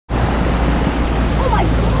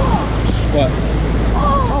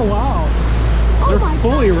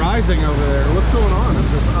fully rising over there. What's going on?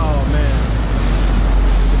 This is, oh man.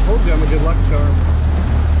 I told you I'm a good luck charm.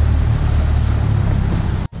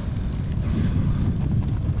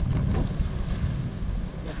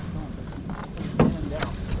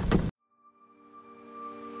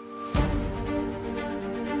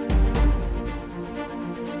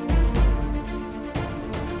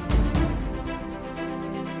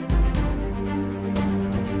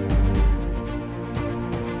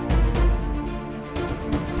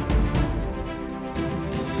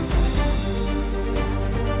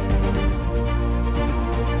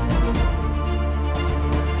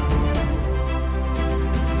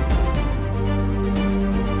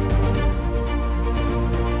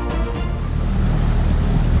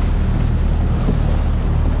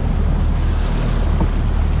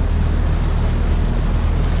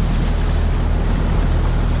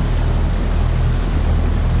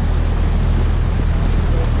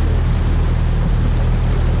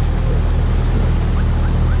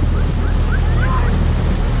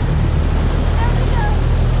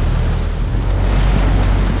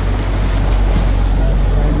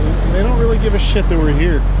 Give a shit that we're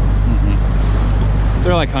here.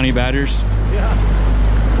 They're like honey badgers. Yeah.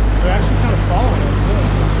 They're actually kind of following us too.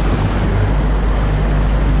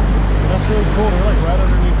 That's really cool. They're like right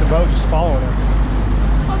underneath the boat just following us.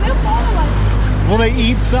 Oh, they'll follow us. Will they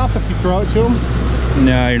eat stuff if you throw it to them?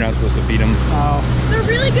 No, you're not supposed to feed them. Oh. They're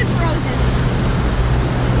really good frozen.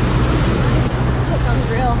 That's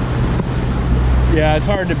unreal. Yeah, it's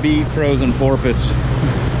hard to beat frozen porpoise.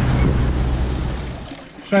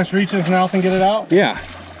 Should I just reach his mouth and get it out? Yeah.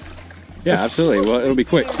 Yeah, absolutely. Well, it'll be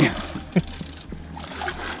quick. Okay,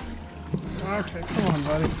 come on,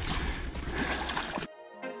 buddy.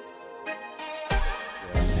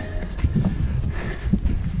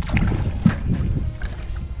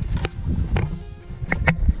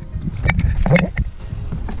 There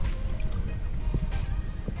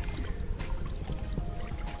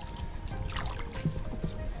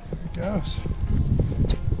it goes.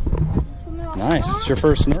 Nice. It's your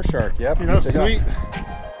first snore shark. Yep. You know, sweet.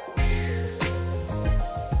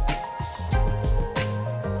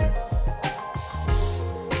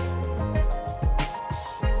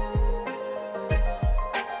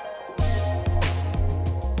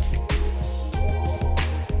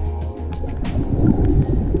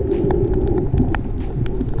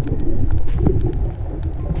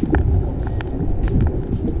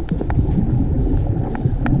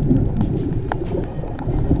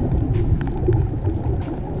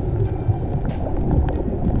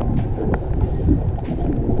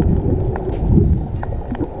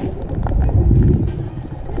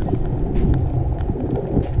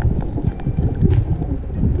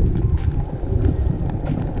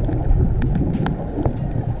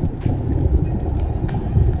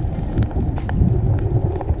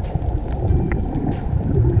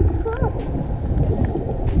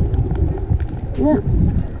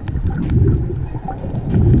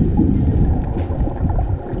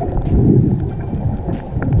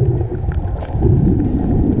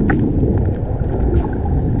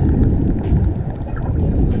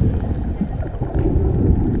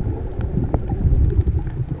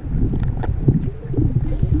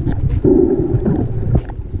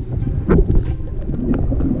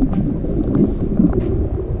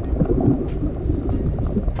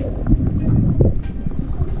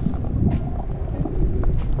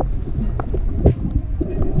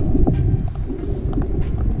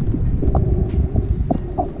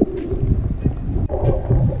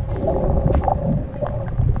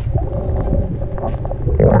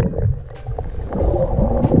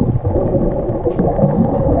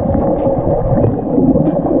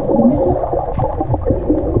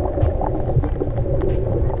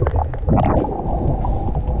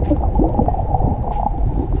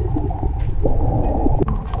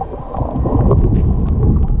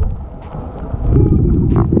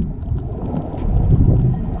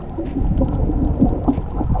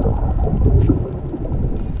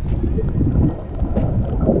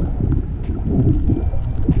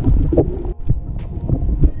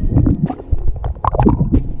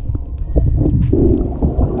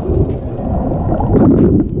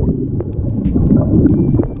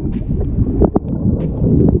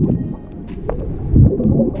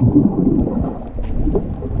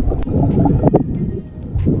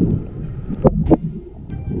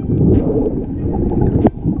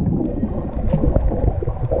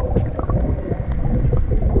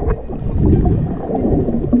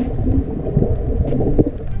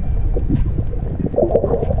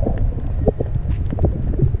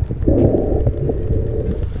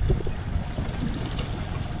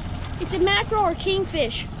 It's a mackerel or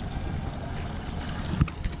kingfish.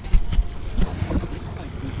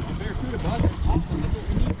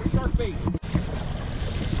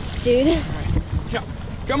 dude.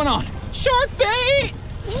 Coming on. Shark bait!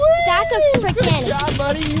 Woo! That's a frickin'. Good job,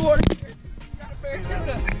 buddy. You are. You got a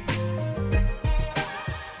barracuda.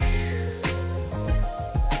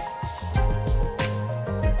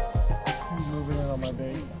 Moving it on my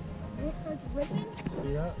bait.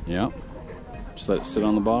 See that? Yeah. Just let it sit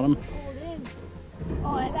on the bottom.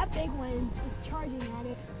 Oh, that big one is charging at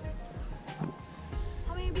it.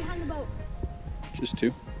 How many behind the boat? Just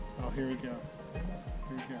 2. Oh, here we go. Here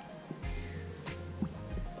we go.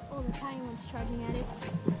 Oh, the tiny one's charging at it.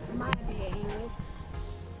 My big anyways.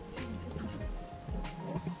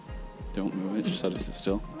 Don't move it. Just let it sit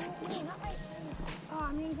still. Oh, not right. Oh,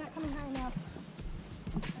 I mean, he's not coming high enough.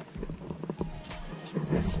 Look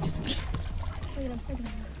at him, look at him.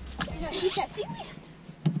 He's got, see?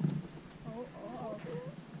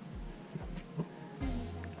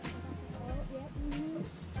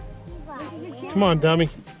 Come on, dummy.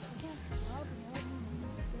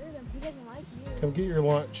 Come get your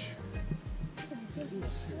lunch.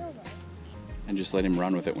 And just let him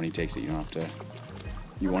run with it when he takes it. You don't have to.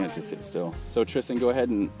 You want it to sit still. So Tristan, go ahead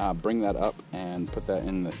and bring that up and put that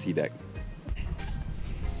in the sea deck.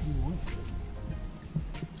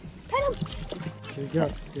 Pet him. Here you go.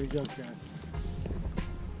 Here you go, guys.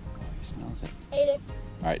 He smells it. Ate it.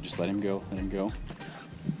 All right, just let him go. Let him go.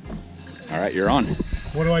 All right, you're on.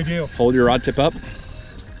 What do I do? Hold your rod tip up.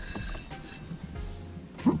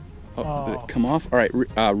 Oh, did Oh. it come off? All right,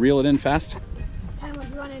 reel it in fast. Time was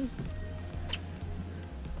running.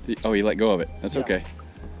 Oh, you let go of it. That's Yeah. okay.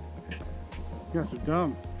 You guys are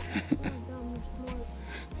dumb.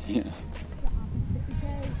 Yeah. Because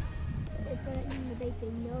if they're eating the bait, they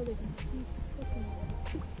know there's a deep hook in it.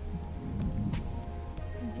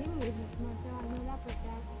 And Jimmy isn't smart though, I know that for a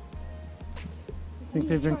fact. Think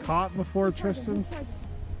they've been caught before, Tristan? Tristan.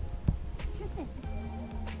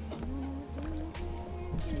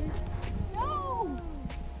 No!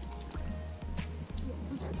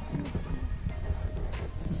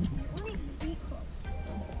 Let me be close.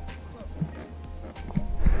 Closer.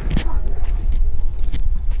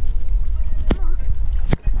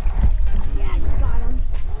 Yeah, you got him.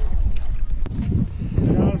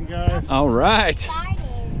 Got him, guys. All right. There's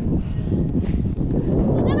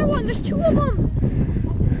another one. There's 2 of them.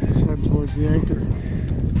 Let's head towards the anchor.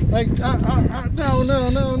 Like, no, no, no,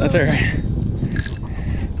 no. That's all right.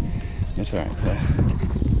 That's all right.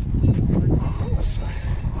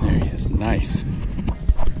 There he is. Nice.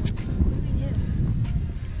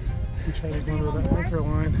 We try to go under that anchor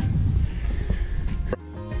line.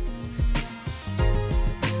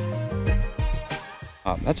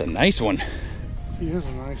 That's a nice one. He is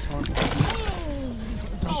a nice one.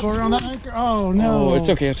 Just go around that anchor. Oh no! Oh, it's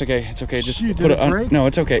okay. It's okay. It's okay. Just Shoot, put did it it on. break? No,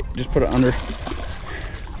 it's okay. Just put it under.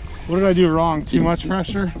 What did I do wrong? Too much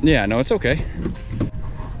pressure? Yeah. No, it's okay.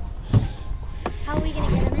 How are we gonna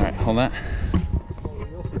get him All in? right. Hold that.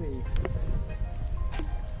 We'll see.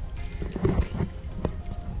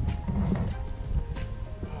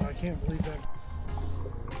 Oh, I can't believe that.